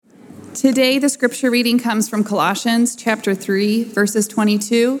Today, the scripture reading comes from Colossians chapter 3, verses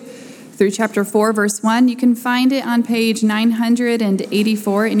 22 through chapter 4, verse 1. You can find it on page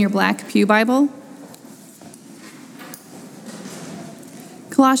 984 in your Black Pew Bible.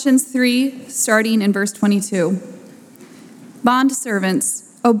 Colossians 3, starting in verse 22. Bondservants,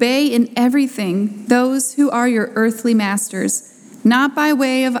 obey in everything those who are your earthly masters, not by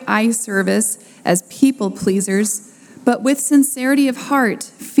way of eye service as people pleasers, but with sincerity of heart,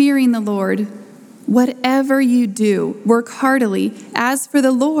 fearing the Lord. Whatever you do, work heartily as for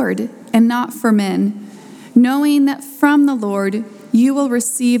the Lord and not for men, knowing that from the Lord you will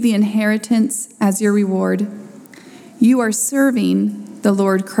receive the inheritance as your reward. You are serving the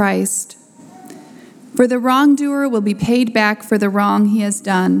Lord Christ. For the wrongdoer will be paid back for the wrong he has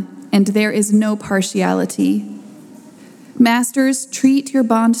done, and there is no partiality. Masters, treat your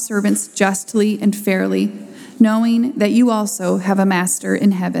bondservants justly and fairly, knowing that you also have a master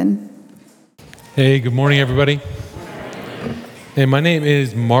in heaven. Hey, good morning, everybody. Hey, my name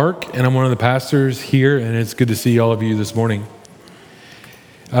is Mark, and I'm one of the pastors here, and it's good to see all of you this morning.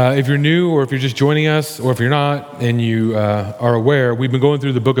 If you're new, or if you're just joining us, or if you're not, and you are aware, we've been going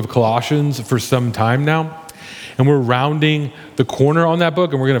through the book of Colossians for some time now, and we're rounding the corner on that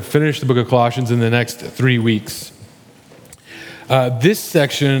book, and we're going to finish the book of Colossians in the next 3 weeks. This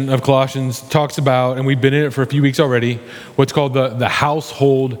section of Colossians talks about, and we've been in it for a few weeks already, what's called the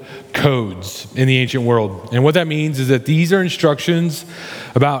household codes in the ancient world. And what that means is that these are instructions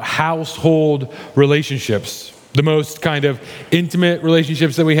about household relationships, the most kind of intimate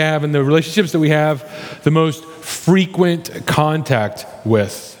relationships that we have, and the relationships that we have the most frequent contact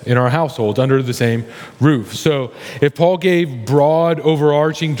with in our household under the same roof. So if Paul gave broad,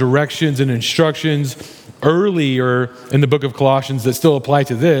 overarching directions and instructions earlier in the book of Colossians that still apply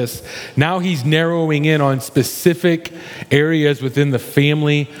to this, now he's narrowing in on specific areas within the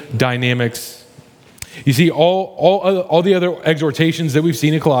family dynamics. You see, all the other exhortations that we've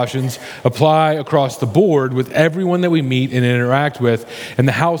seen in Colossians apply across the board with everyone that we meet and interact with in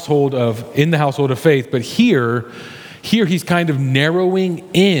the household of faith. But here he's kind of narrowing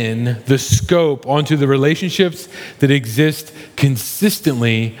in the scope onto the relationships that exist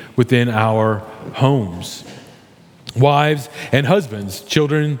consistently within our homes. Wives and husbands,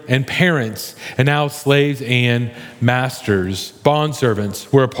 children and parents, and now slaves and masters.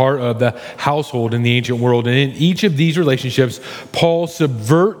 Bondservants were a part of the household in the ancient world. And in each of these relationships, Paul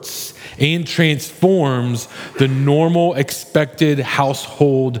subverts and transforms the normal expected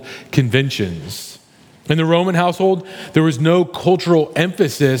household conventions. In the Roman household, there was no cultural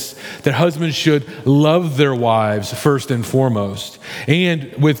emphasis that husbands should love their wives first and foremost.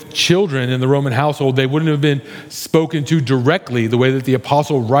 And with children in the Roman household, they wouldn't have been spoken to directly the way that the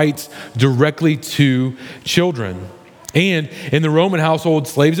apostle writes directly to children. And in the Roman household,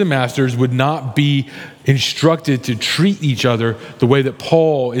 slaves and masters would not be instructed to treat each other the way that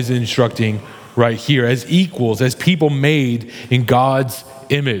Paul is instructing right here, as equals, as people made in God's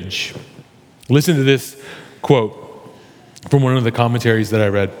image. Listen to this quote from one of the commentaries that I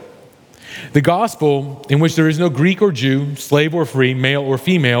read. The gospel, in which there is no Greek or Jew, slave or free, male or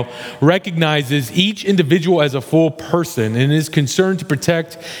female, recognizes each individual as a full person and is concerned to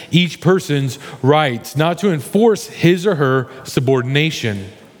protect each person's rights, not to enforce his or her subordination.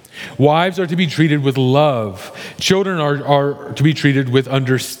 Wives are to be treated with love. Children are to be treated with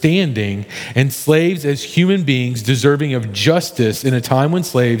understanding, and slaves as human beings deserving of justice in a time when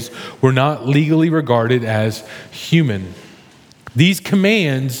slaves were not legally regarded as human. These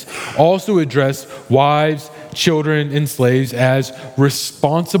commands also address wives, children, and slaves as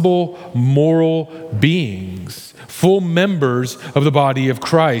responsible moral beings, full members of the body of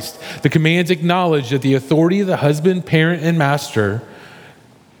Christ. The commands acknowledge that the authority of the husband, parent, and master,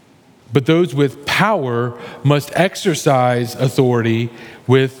 but those with power must exercise authority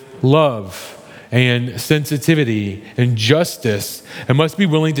with love and sensitivity and justice, and must be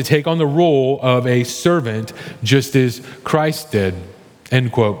willing to take on the role of a servant just as Christ did.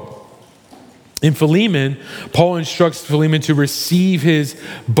 End quote. In Philemon, Paul instructs Philemon to receive his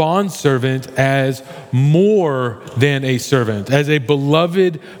bondservant as more than a servant, as a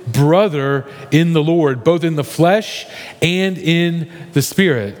beloved brother in the Lord, both in the flesh and in the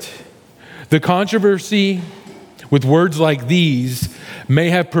spirit. The controversy with words like these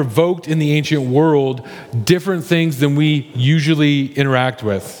may have provoked in the ancient world different things than we usually interact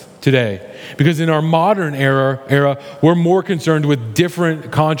with today. Because in our modern era, we're more concerned with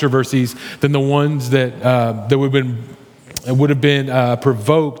different controversies than the ones that would have been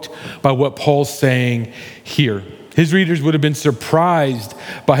provoked by what Paul's saying here. His readers would have been surprised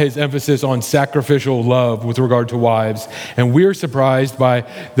by his emphasis on sacrificial love with regard to wives. And we're surprised by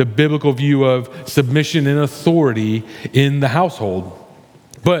the biblical view of submission and authority in the household.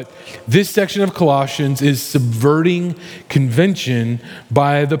 But this section of Colossians is subverting convention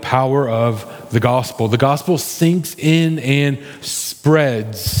by the power of the gospel. The gospel sinks in and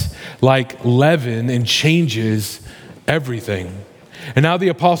spreads like leaven and changes everything. And now the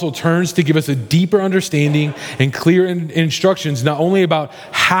apostle turns to give us a deeper understanding and clear instructions, not only about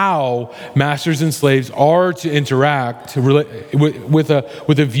how masters and slaves are to interact with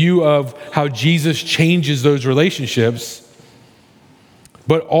a view of how Jesus changes those relationships,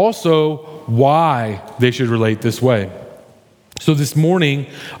 but also why they should relate this way. So this morning,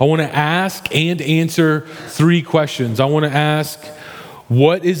 I want to ask and answer 3 questions. I want to ask,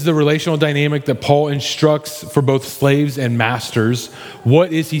 what is the relational dynamic that Paul instructs for both slaves and masters?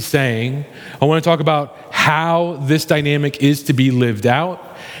 What is he saying? I want to talk about how this dynamic is to be lived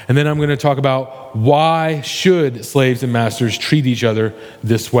out. And then I'm going to talk about why should slaves and masters treat each other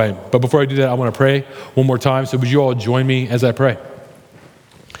this way. But before I do that, I want to pray one more time. So would you all join me as I pray?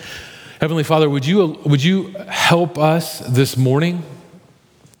 Heavenly Father, would you help us this morning?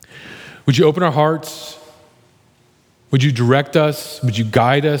 Would you open our hearts? Would you direct us? Would you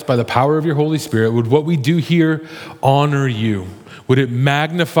guide us by the power of your Holy Spirit? Would what we do here honor you? Would it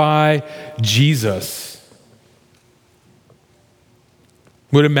magnify Jesus?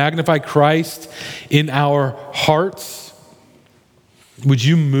 Would it magnify Christ in our hearts? Would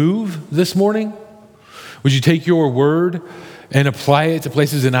you move this morning? Would you take your word and apply it to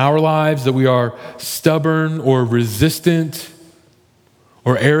places in our lives that we are stubborn or resistant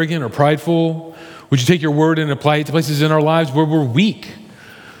or arrogant or prideful? Would you take your word and apply it to places in our lives where we're weak,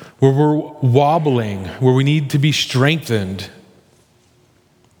 where we're wobbling, where we need to be strengthened?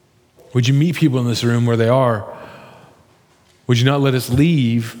 Would you meet people in this room where they are? Would you not let us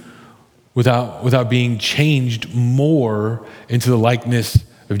leave without being changed more into the likeness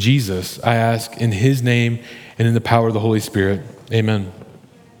of Jesus? I ask in his name and in the power of the Holy Spirit. Amen.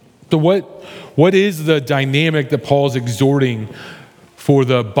 So what is the dynamic that Paul's exhorting for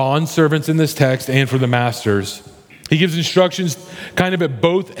the bondservants in this text and for the masters? He gives instructions kind of at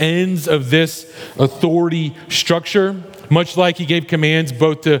both ends of this authority structure, much like he gave commands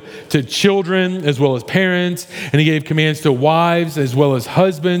both to children as well as parents, and he gave commands to wives as well as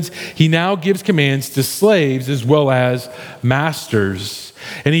husbands. He now gives commands to slaves as well as masters.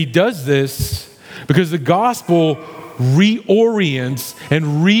 And he does this because the gospel reorients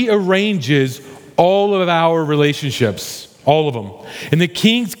and rearranges all of our relationships. All of them. In the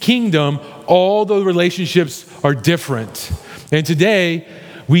king's kingdom, all the relationships are different. And today,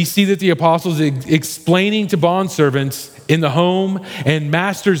 we see that the apostles explaining to bondservants in the home and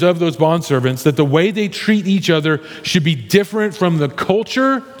masters of those bondservants that the way they treat each other should be different from the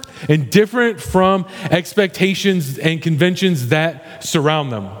culture and different from expectations and conventions that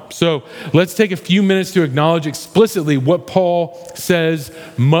surround them. So let's take a few minutes to acknowledge explicitly what Paul says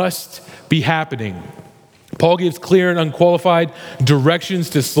must be happening. Paul gives clear and unqualified directions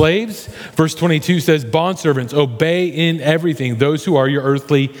to slaves. Verse 22 says, bondservants, obey in everything those who are your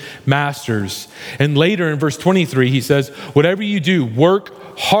earthly masters. And later in verse 23, he says, whatever you do,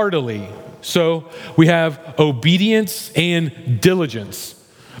 work heartily. So we have obedience and diligence.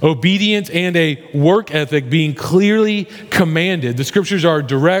 Obedience and a work ethic being clearly commanded. The scriptures are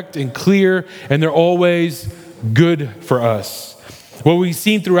direct and clear, and they're always good for us. What we've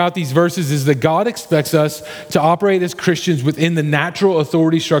seen throughout these verses is that God expects us to operate as Christians within the natural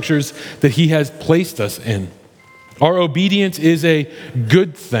authority structures that he has placed us in. Our obedience is a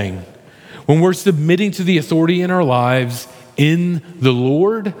good thing. When we're submitting to the authority in our lives in the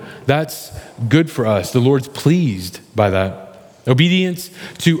Lord, that's good for us. The Lord's pleased by that. Obedience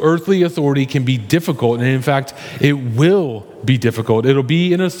to earthly authority can be difficult, and in fact, it will be difficult. It'll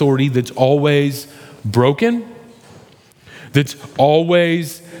be an authority that's always broken, that's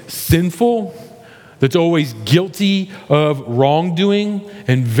always sinful, that's always guilty of wrongdoing,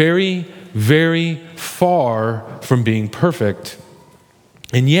 and very, very far from being perfect.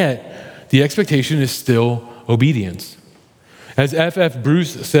 And yet, the expectation is still obedience. As F.F.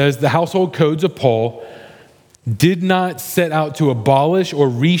 Bruce says, the household codes of Paul did not set out to abolish or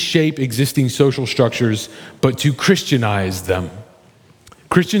reshape existing social structures, but to Christianize them.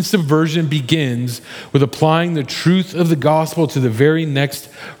 Christian subversion begins with applying the truth of the gospel to the very next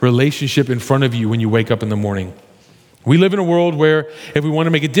relationship in front of you when you wake up in the morning. We live in a world where if we want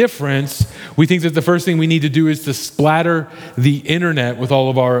to make a difference, we think that the first thing we need to do is to splatter the internet with all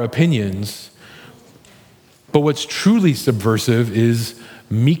of our opinions. But what's truly subversive is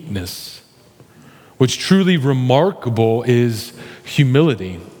meekness. What's truly remarkable is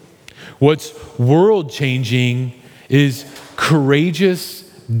humility. What's world-changing is courageous,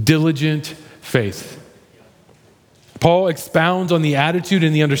 diligent faith. Paul expounds on the attitude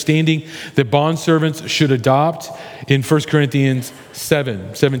and the understanding that bondservants should adopt in 1 Corinthians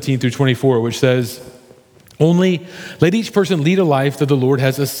 7:17 through 24, which says, "Only let each person lead a life that the Lord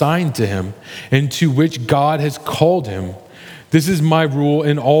has assigned to him and to which God has called him. This is my rule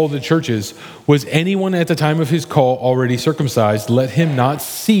in all the churches. Was anyone at the time of his call already circumcised? Let him not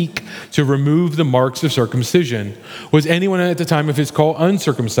seek to remove the marks of circumcision. Was anyone at the time of his call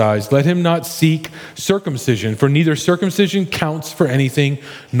uncircumcised? Let him not seek circumcision, for neither circumcision counts for anything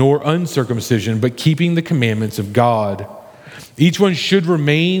nor uncircumcision, but keeping the commandments of God. Each one should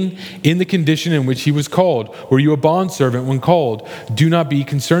remain in the condition in which he was called. Were you a bondservant when called? Do not be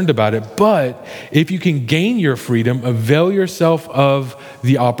concerned about it. But if you can gain your freedom, avail yourself of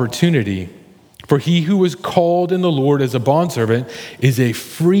the opportunity. For he who was called in the Lord as a bondservant is a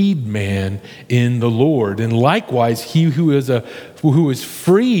freedman in the Lord. And likewise, he who is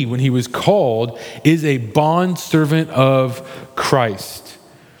free when he was called is a bondservant of Christ.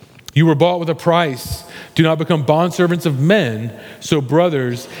 You were bought with a price. Do not become bondservants of men. So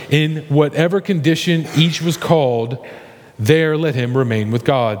brothers, in whatever condition each was called, there let him remain with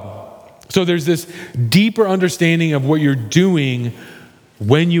God." So there's this deeper understanding of what you're doing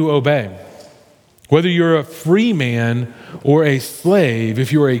when you obey. Whether you're a free man or a slave,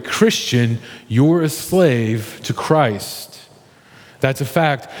 if you're a Christian, you're a slave to Christ. That's a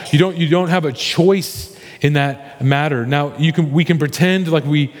fact. You don't have a choice in that matter. Now, we can pretend like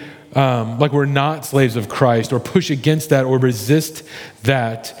we're not slaves of Christ or push against that or resist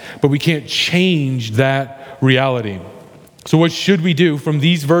that, but we can't change that reality. So what should we do from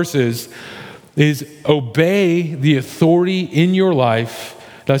these verses is obey the authority in your life.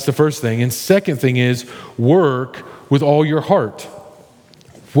 That's the first thing. And second thing is work with all your heart.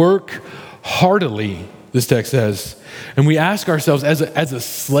 Work heartily, this text says. And we ask ourselves, as a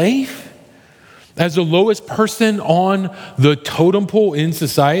slave, as the lowest person on the totem pole in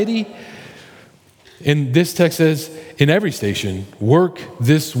society, and this text says, in every station, work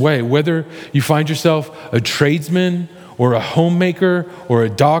this way. Whether you find yourself a tradesman or a homemaker or a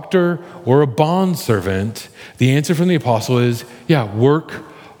doctor or a bondservant, the answer from the apostle is, work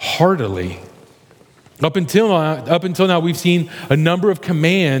heartily. Up until now, we've seen a number of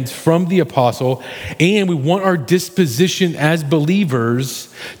commands from the apostle, and we want our disposition as believers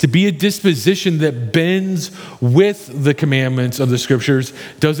to be a disposition that bends with the commandments of the scriptures,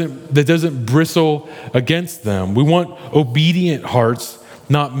 that doesn't bristle against them. We want obedient hearts,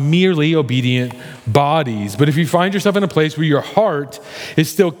 not merely obedient bodies. But if you find yourself in a place where your heart is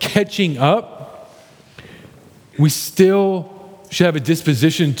still catching up, we still should have a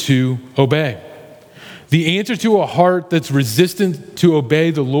disposition to obey. The answer to a heart that's resistant to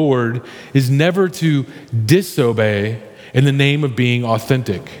obey the Lord is never to disobey in the name of being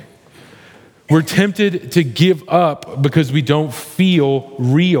authentic. We're tempted to give up because we don't feel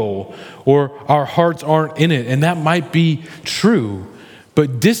real or our hearts aren't in it, and that might be true,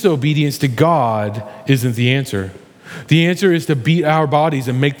 but disobedience to God isn't the answer. The answer is to beat our bodies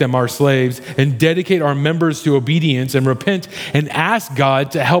and make them our slaves and dedicate our members to obedience and repent and ask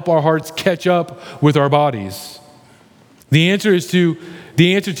God to help our hearts catch up with our bodies. The answer to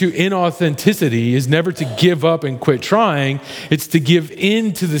inauthenticity is never to give up and quit trying. It's to give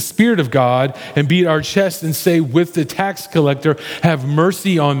in to the Spirit of God and beat our chest and say with the tax collector, "Have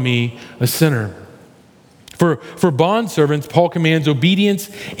mercy on me, a sinner." For bondservants, Paul commands obedience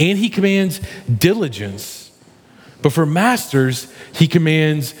and he commands diligence. But for masters, he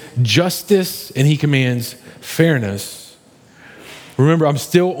commands justice and he commands fairness. Remember, I'm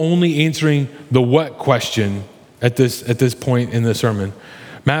still only answering the what question at this point in the sermon.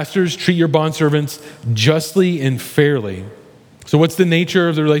 Masters, treat your bondservants justly and fairly. So what's the nature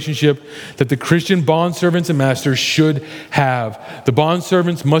of the relationship that the Christian bondservants and masters should have? The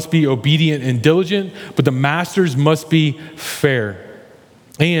bondservants must be obedient and diligent, but the masters must be fair.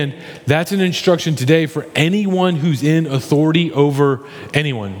 And that's an instruction today for anyone who's in authority over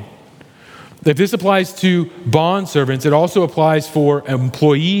anyone. If this applies to bondservants, it also applies for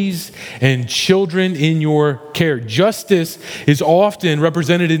employees and children in your care. Justice is often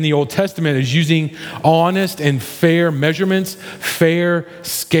represented in the Old Testament as using honest and fair measurements, fair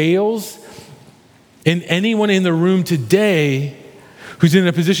scales. And anyone in the room today who's in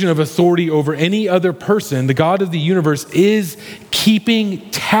a position of authority over any other person, the God of the universe is keeping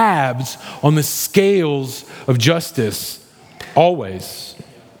tabs on the scales of justice always.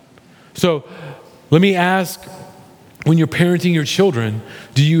 So let me ask when you're parenting your children,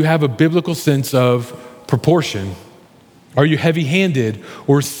 do you have a biblical sense of proportion? Are you heavy-handed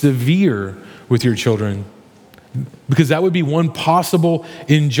or severe with your children? Because that would be one possible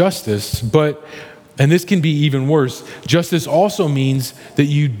injustice, and this can be even worse. Justice also means that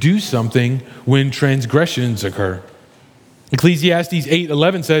you do something when transgressions occur. Ecclesiastes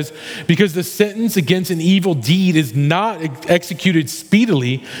 8:11 says, because the sentence against an evil deed is not executed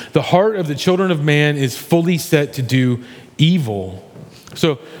speedily, the heart of the children of man is fully set to do evil.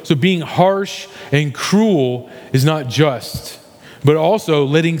 So being harsh and cruel is not just, but also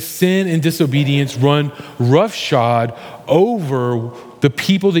letting sin and disobedience run roughshod over the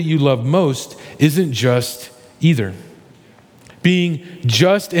people that you love most isn't just either. Being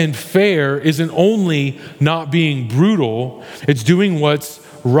just and fair isn't only not being brutal, it's doing what's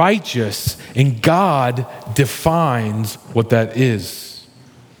righteous, and God defines what that is.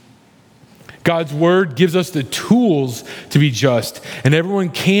 God's word gives us the tools to be just, and everyone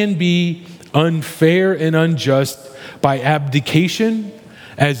can be unfair and unjust by abdication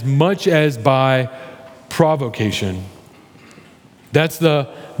as much as by provocation. That's the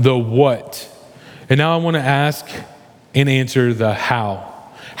what. And now I want to ask and answer the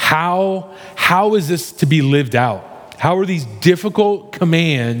how. How is this to be lived out? How are these difficult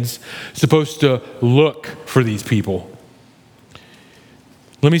commands supposed to look for these people?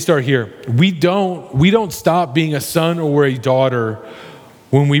 Let me start here. We don't stop being a son or a daughter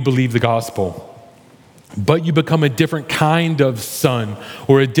when we believe the gospel. But you become a different kind of son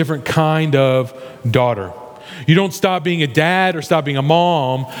or a different kind of daughter. You don't stop being a dad or stop being a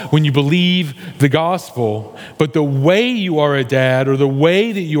mom when you believe the gospel, but the way you are a dad or the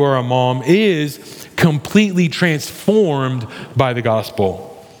way that you are a mom is completely transformed by the gospel.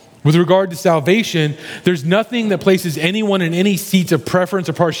 With regard to salvation, there's nothing that places anyone in any seats of preference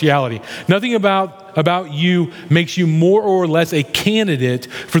or partiality. Nothing about you makes you more or less a candidate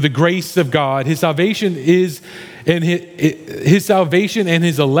for the grace of God. His salvation and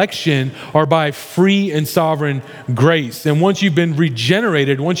his election are by free and sovereign grace. And once you've been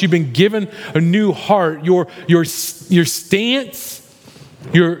regenerated, once you've been given a new heart, your stance,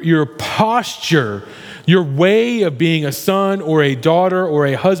 your posture, your way of being a son or a daughter or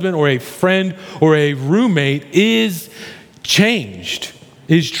a husband or a friend or a roommate is changed,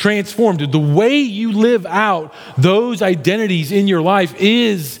 is transformed. The way you live out those identities in your life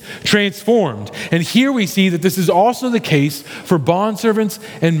is transformed. And here we see that this is also the case for bondservants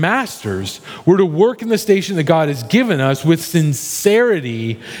and masters. We're to work in the station that God has given us with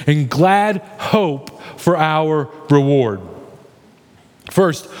sincerity and glad hope for our reward.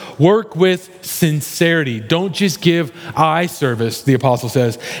 First, work with sincerity. Don't just give eye service, the apostle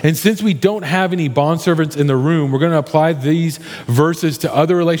says. And since we don't have any bondservants in the room, we're going to apply these verses to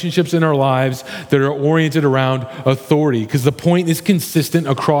other relationships in our lives that are oriented around authority, because the point is consistent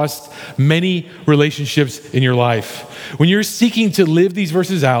across many relationships in your life. When you're seeking to live these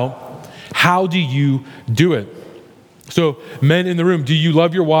verses out, how do you do it? So, men in the room, do you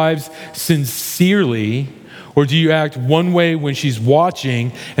love your wives sincerely? Or do you act one way when she's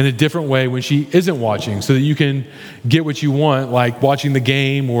watching and a different way when she isn't watching, so that you can get what you want, like watching the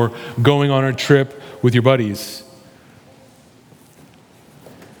game or going on a trip with your buddies?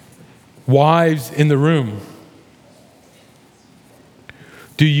 Wives in the room,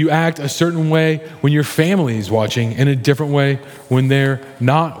 do you act a certain way when your family is watching and a different way when they're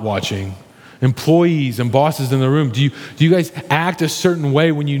not watching? Employees and bosses in the room, do you guys act a certain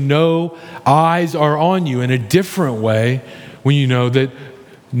way when you know eyes are on you, and a different way when you know that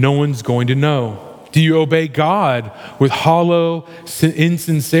no one's going to know? Do you obey God with hollow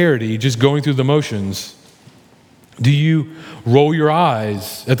insincerity, just going through the motions? Do you roll your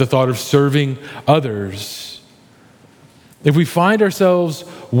eyes at the thought of serving others? If we find ourselves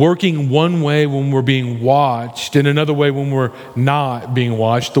working one way when we're being watched and another way when we're not being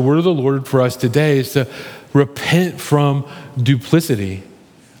watched, the word of the Lord for us today is to repent from duplicity.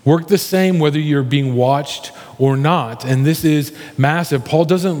 Work the same whether you're being watched or not. And this is massive. Paul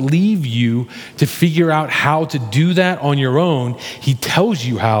doesn't leave you to figure out how to do that on your own. He tells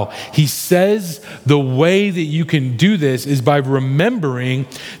you how. He says the way that you can do this is by remembering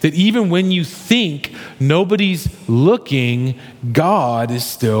that even when you think nobody's looking, God is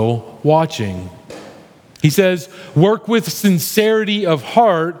still watching. He says, work with sincerity of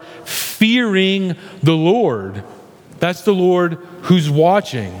heart, fearing the Lord. That's the Lord who's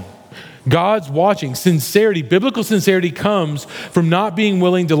watching. God's watching. Sincerity, biblical sincerity, comes from not being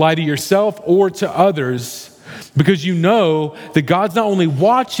willing to lie to yourself or to others, because you know that God's not only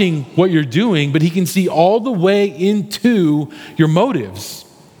watching what you're doing, but he can see all the way into your motives.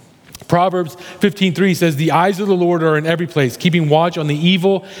 Proverbs 15:3 says, the eyes of the Lord are in every place, keeping watch on the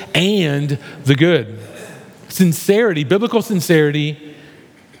evil and the good. Sincerity, biblical sincerity,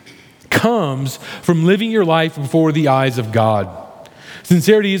 comes from living your life before the eyes of God.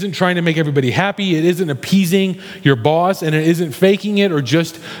 Sincerity isn't trying to make everybody happy. It isn't appeasing your boss, and it isn't faking it or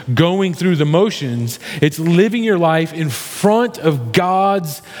just going through the motions. It's living your life in front of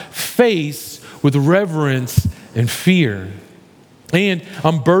God's face with reverence and fear. And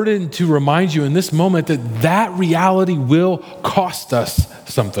I'm burdened to remind you in this moment that that reality will cost us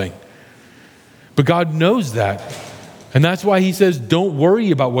something. But God knows that. And that's why he says, don't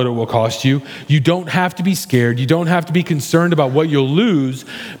worry about what it will cost you. You don't have to be scared. You don't have to be concerned about what you'll lose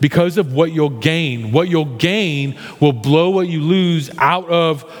because of what you'll gain. What you'll gain will blow what you lose out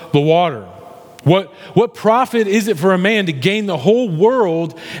of the water. What profit is it for a man to gain the whole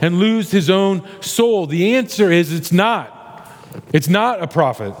world and lose his own soul? The answer is it's not. It's not a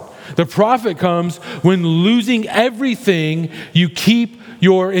profit. The profit comes when losing everything, you keep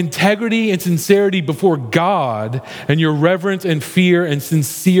your integrity and sincerity before God and your reverence and fear and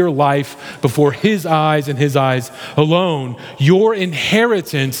sincere life before his eyes and his eyes alone. Your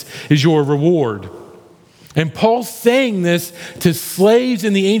inheritance is your reward. And Paul's saying this to slaves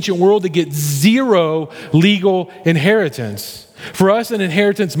in the ancient world to get zero legal inheritance. For us, an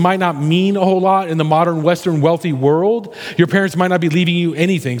inheritance might not mean a whole lot in the modern Western wealthy world. Your parents might not be leaving you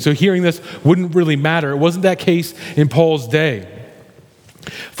anything, so hearing this wouldn't really matter. It wasn't that case in Paul's day.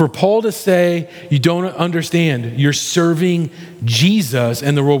 For Paul to say, you don't understand, you're serving Jesus,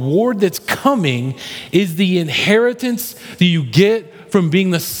 and the reward that's coming is the inheritance that you get from being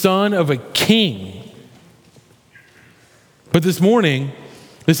the son of a king. But this morning,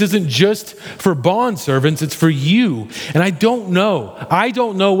 this isn't just for bondservants, it's for you. And I don't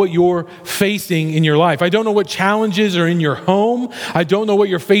know what you're facing in your life. I don't know what challenges are in your home. I don't know what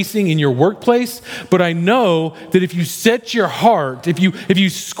you're facing in your workplace. But I know that if you set your heart, if you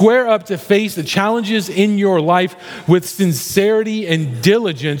square up to face the challenges in your life with sincerity and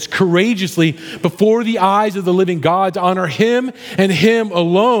diligence, courageously, before the eyes of the living God, to honor him and him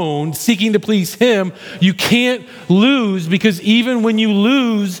alone, seeking to please him, you can't lose, because even when you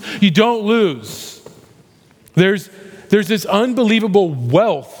lose, you don't lose. There's this unbelievable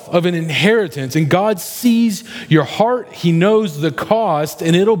wealth of an inheritance, and God sees your heart. He knows the cost,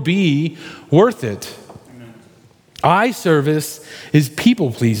 and it'll be worth it. Amen. Eye service is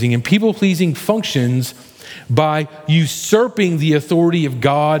people-pleasing, and people-pleasing functions by usurping the authority of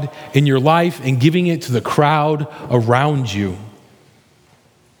God in your life and giving it to the crowd around you.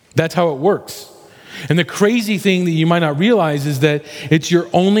 That's how it works. And the crazy thing that you might not realize is that it's your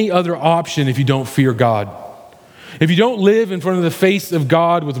only other option if you don't fear God. If you don't live in front of the face of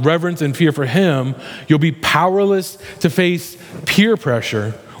God with reverence and fear for him, you'll be powerless to face peer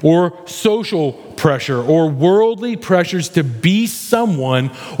pressure or social pressure or worldly pressures to be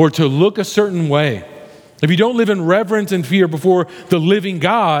someone or to look a certain way. If you don't live in reverence and fear before the living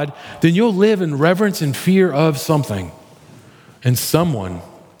God, then you'll live in reverence and fear of something and someone.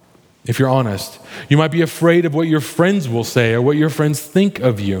 If you're honest, you might be afraid of what your friends will say or what your friends think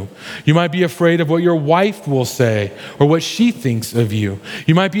of you. You might be afraid of what your wife will say or what she thinks of you.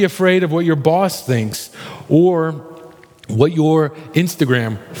 You might be afraid of what your boss thinks or what your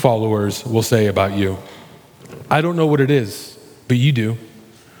Instagram followers will say about you. I don't know what it is, but you do.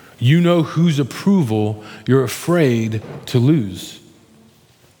 You know whose approval you're afraid to lose.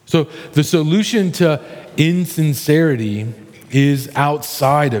 So the solution to insincerity is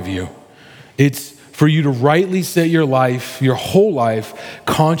outside of you. It's for you to rightly set your life, your whole life,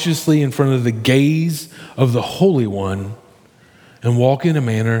 consciously in front of the gaze of the Holy One and walk in a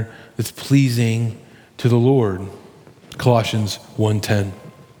manner that's pleasing to the Lord. Colossians 1:10.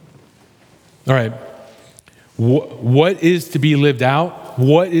 All right. What is to be lived out?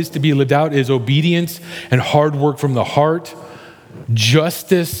 What is to be lived out is obedience and hard work from the heart.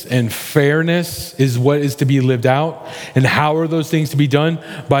 Justice and fairness is what is to be lived out. And how are those things to be done?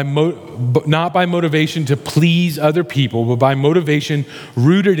 Not by motivation to please other people, but by motivation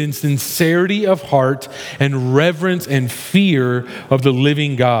rooted in sincerity of heart and reverence and fear of the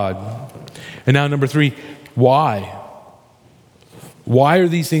living God. And now number 3, why? Why are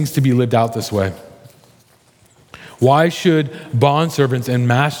these things to be lived out this way? Why should bondservants and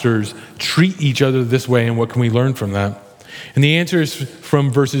masters treat each other this way, and what can we learn from that? And the answer is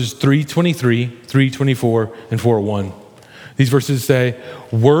from verses 3:23, 3:24, and 4:1. These verses say,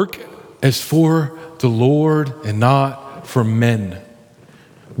 work as for the Lord and not for men.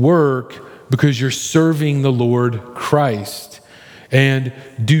 Work because you're serving the Lord Christ. And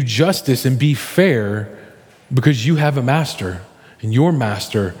do justice and be fair because you have a master. and your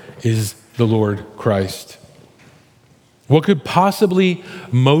master is the Lord Christ. What could possibly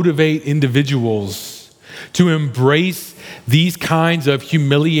motivate individuals to embrace these kinds of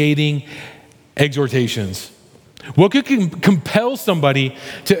humiliating exhortations? What could compel somebody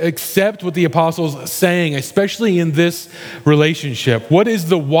to accept what the apostle's saying, especially in this relationship? What is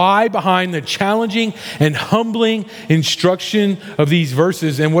the why behind the challenging and humbling instruction of these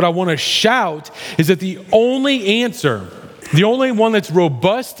verses? And what I want to shout is that the only answer, the only one that's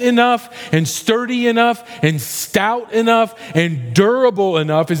robust enough and sturdy enough and stout enough and durable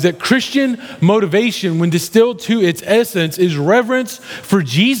enough is that Christian motivation, when distilled to its essence, is reverence for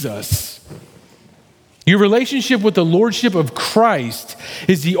Jesus. Your relationship with the Lordship of Christ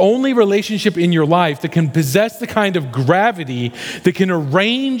is the only relationship in your life that can possess the kind of gravity that can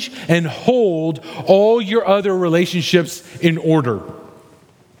arrange and hold all your other relationships in order.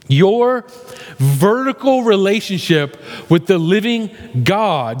 Your vertical relationship with the living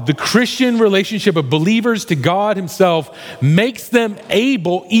God, the Christian relationship of believers to God Himself, makes them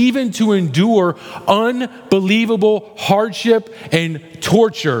able even to endure unbelievable hardship and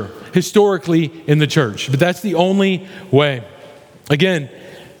torture historically in the church. But that's the only way. Again,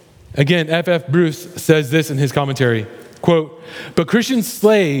 F.F. Bruce says this in his commentary, quote, "But Christian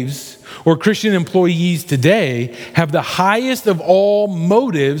slaves or Christian employees today have the highest of all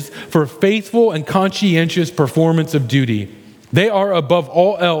motives for faithful and conscientious performance of duty. They are above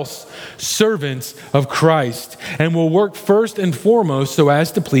all else servants of Christ and will work first and foremost so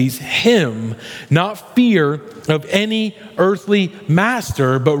as to please Him, not fear of any earthly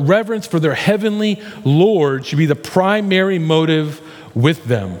master, but reverence for their heavenly Lord should be the primary motive with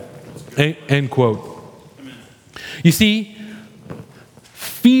them." End quote. You see,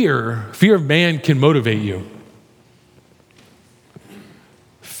 fear of man can motivate you.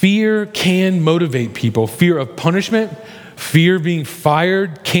 Fear can motivate people. Fear of punishment, fear of being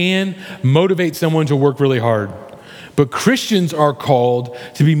fired can motivate someone to work really hard. But Christians are called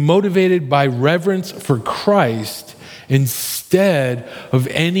to be motivated by reverence for Christ instead of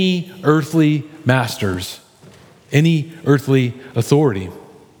any earthly masters, any earthly authority.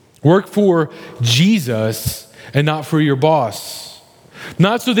 Work for Jesus and not for your boss.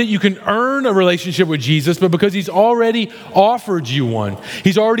 Not so that you can earn a relationship with Jesus, but because He's already offered you one.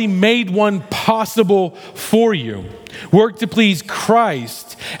 He's already made one possible for you. Work to please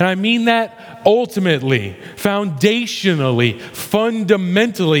Christ. And I mean that ultimately, foundationally,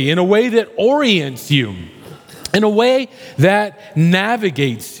 fundamentally, in a way that orients you, in a way that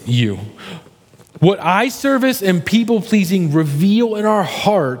navigates you. What eye service and people-pleasing reveal in our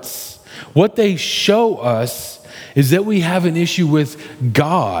hearts, what they show us, is that we have an issue with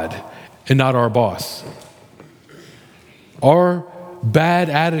God and not our boss. Our bad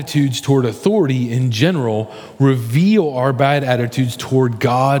attitudes toward authority in general reveal our bad attitudes toward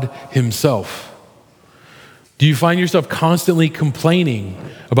God Himself. Do you find yourself constantly complaining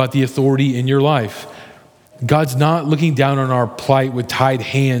about the authority in your life? God's not looking down on our plight with tied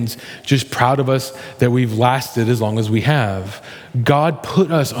hands, just proud of us that we've lasted as long as we have. God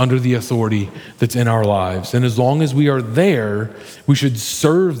put us under the authority that's in our lives. And as long as we are there, we should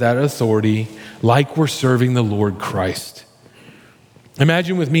serve that authority like we're serving the Lord Christ.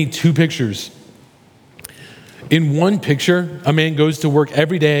 Imagine with me two pictures. In one picture, a man goes to work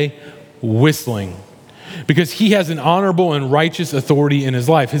every day whistling, because he has an honorable and righteous authority in his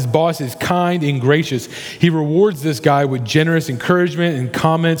life. His boss is kind and gracious. He rewards this guy with generous encouragement and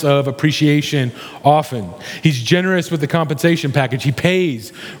comments of appreciation often. He's generous with the compensation package. He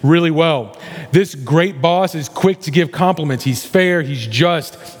pays really well. This great boss is quick to give compliments. He's fair, he's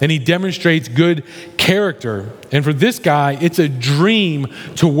just, and he demonstrates good character. And for this guy, it's a dream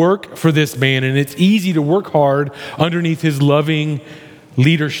to work for this man, and it's easy to work hard underneath his loving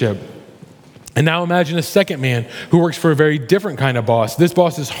leadership. And now imagine a second man who works for a very different kind of boss. This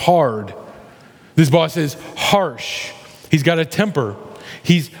boss is hard. This boss is harsh. He's got a temper.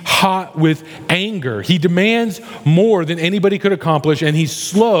 He's hot with anger. He demands more than anybody could accomplish, and he's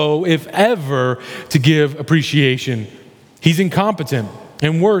slow, if ever, to give appreciation. He's incompetent.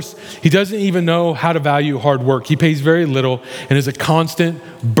 And worse, he doesn't even know how to value hard work. He pays very little and is a constant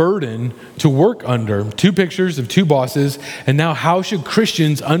burden to work under. Two pictures of two bosses. And now how should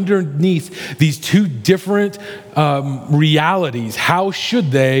Christians underneath these two different realities, how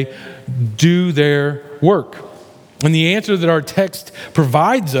should they do their work? And the answer that our text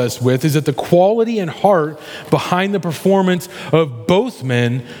provides us with is that the quality and heart behind the performance of both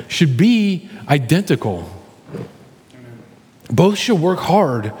men should be identical. Both should work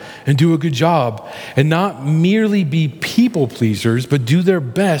hard and do a good job and not merely be people pleasers, but do their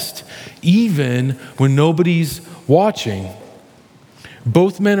best even when nobody's watching.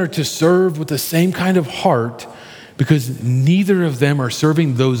 Both men are to serve with the same kind of heart because neither of them are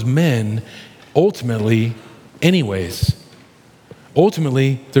serving those men ultimately anyways.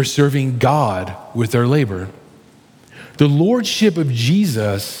 Ultimately, they're serving God with their labor. The lordship of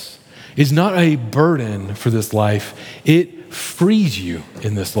Jesus is not a burden for this life. It frees you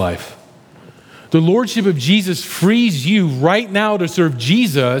in this life. The lordship of Jesus frees you right now to serve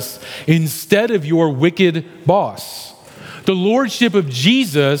Jesus instead of your wicked boss. The lordship of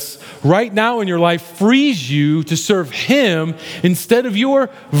Jesus right now in your life frees you to serve him instead of your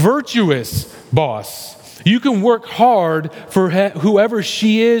virtuous boss. You can work hard for whoever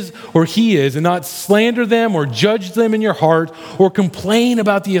she is or he is and not slander them or judge them in your heart or complain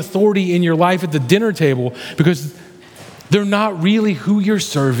about the authority in your life at the dinner table because they're not really who you're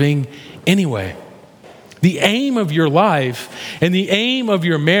serving anyway. The aim of your life and the aim of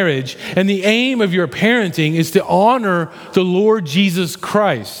your marriage and the aim of your parenting is to honor the Lord Jesus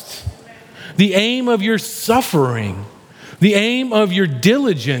Christ. The aim of your suffering, the aim of your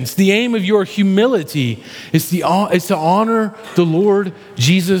diligence, the aim of your humility is to honor the Lord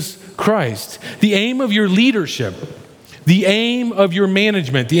Jesus Christ. The aim of your leadership, the aim of your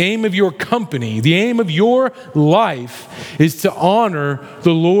management, the aim of your company, the aim of your life is to honor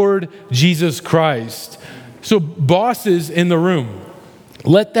the Lord Jesus Christ. So bosses in the room,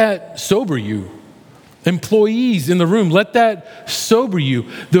 let that sober you. Employees in the room, let that sober you.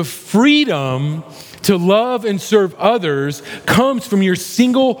 The freedom to love and serve others comes from your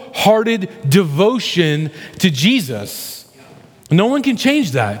single-hearted devotion to Jesus. No one can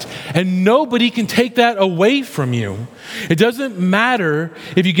change that, and nobody can take that away from you. It doesn't matter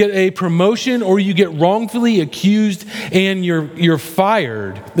if you get a promotion or you get wrongfully accused and you're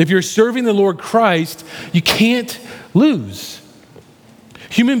fired. If you're serving the Lord Christ, you can't lose.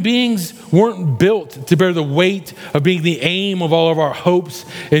 Human beings weren't built to bear the weight of being the aim of all of our hopes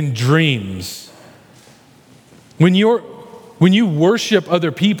and dreams. When you worship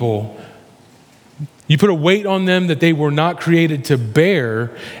other people, you put a weight on them that they were not created to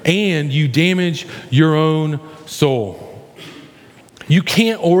bear, and you damage your own soul. You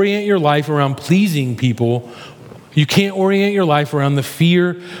can't orient your life around pleasing people. You can't orient your life around the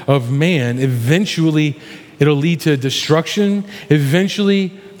fear of man. Eventually, it'll lead to destruction.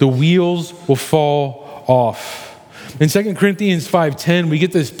 Eventually, the wheels will fall off. In 2 Corinthians 5:10, we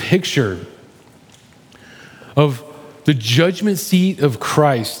get this picture of the judgment seat of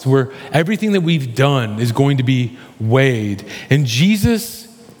Christ, where everything that we've done is going to be weighed. And Jesus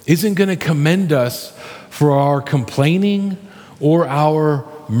isn't going to commend us for our complaining or our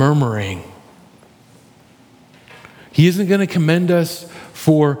murmuring. He isn't going to commend us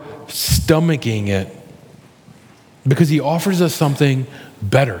for stomaching it, because he offers us something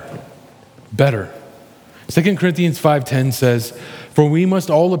better. 2 Corinthians 5:10 says, "For we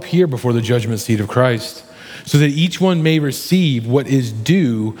must all appear before the judgment seat of Christ, so that each one may receive what is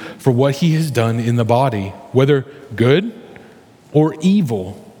due for what he has done in the body, whether good or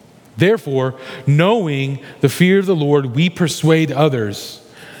evil. Therefore, knowing the fear of the Lord, we persuade others.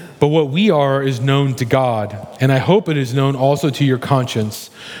 But what we are is known to God, and I hope it is known also to your conscience.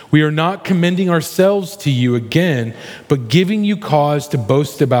 We are not commending ourselves to you again, but giving you cause to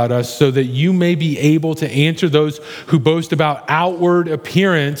boast about us, so that you may be able to answer those who boast about outward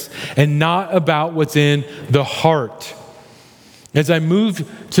appearance and not about what's in the heart." As I move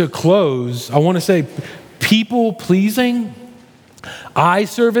to close, I want to say people pleasing, eye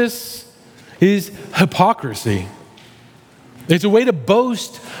service is hypocrisy. It's a way to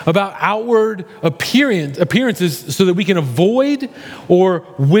boast about outward appearances so that we can avoid or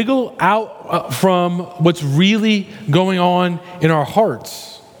wiggle out from what's really going on in our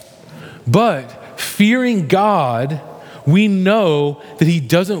hearts. But fearing God, we know that he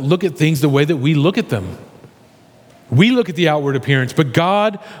doesn't look at things the way that we look at them. We look at the outward appearance, but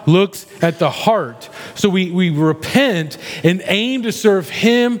God looks at the heart. So we repent and aim to serve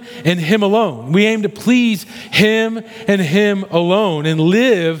him and him alone. We aim to please him and him alone and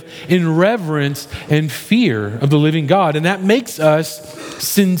live in reverence and fear of the living God. And that makes us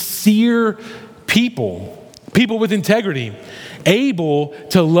sincere people with integrity, able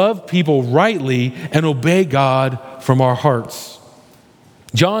to love people rightly and obey God from our hearts.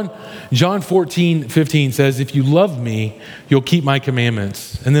 John 14:15 says, "If you love me, you'll keep my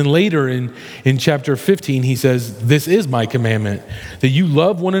commandments." And then later in chapter 15, he says, "This is my commandment, that you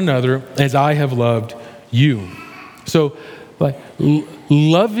love one another as I have loved you." So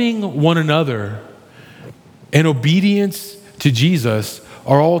loving one another and obedience to Jesus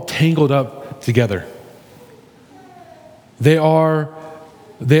are all tangled up together. They are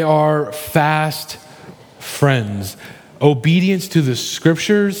fast friends. obedience to the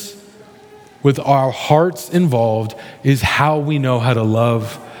scriptures with our hearts involved is how we know how to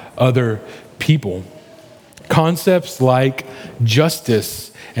love other people. Concepts like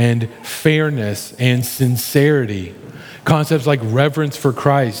justice and fairness and sincerity, concepts like reverence for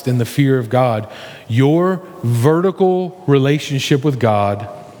Christ and the fear of God. Your vertical relationship with God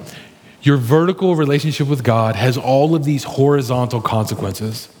has all of these horizontal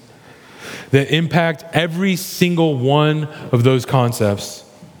consequences that impact every single one of those concepts.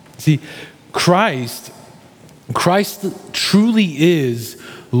 See, Christ truly is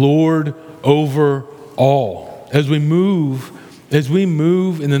Lord over all. As we move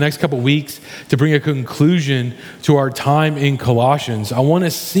in the next couple of weeks to bring a conclusion to our time in Colossians, I want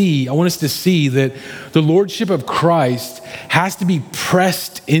us to see that the lordship of Christ has to be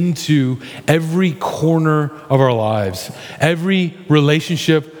pressed into every corner of our lives, every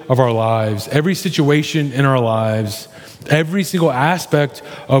relationship of our lives, every situation in our lives, every single aspect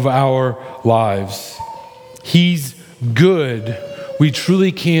of our lives. He's good. We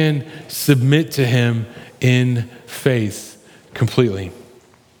truly can submit to him in faith completely.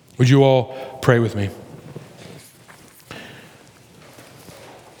 Would you all pray with me?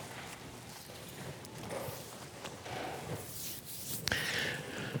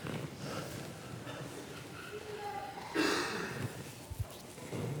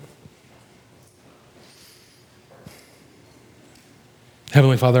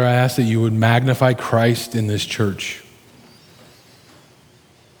 Heavenly Father, I ask that you would magnify Christ in this church.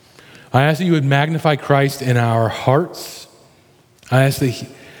 I ask that you would magnify Christ in our hearts. I ask that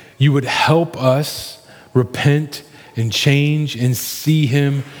you would help us repent and change and see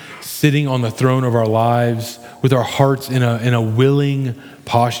him sitting on the throne of our lives with our hearts in a willing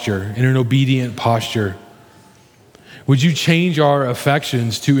posture, in an obedient posture. Would you change our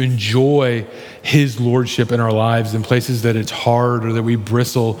affections to enjoy his lordship in our lives in places that it's hard or that we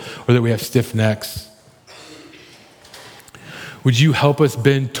bristle or that we have stiff necks? Would you help us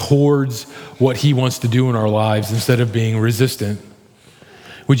bend towards what he wants to do in our lives instead of being resistant?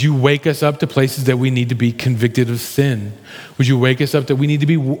 Would you wake us up to places that we need to be convicted of sin? Would you wake us up that we need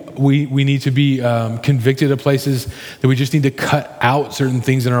to be convicted of places that we just need to cut out certain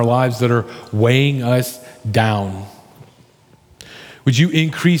things in our lives that are weighing us down? Would you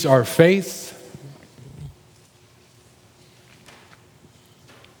increase our faith?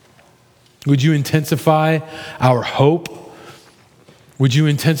 Would you intensify our hope? Would you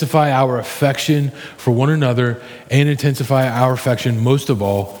intensify our affection for one another and intensify our affection, most of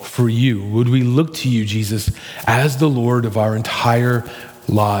all, for you? Would we look to you, Jesus, as the Lord of our entire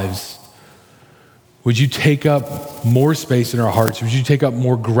lives? Would you take up more space in our hearts? Would you take up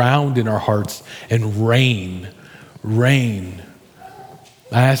more ground in our hearts and reign?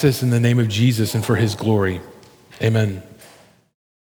 I ask this in the name of Jesus and for his glory. Amen.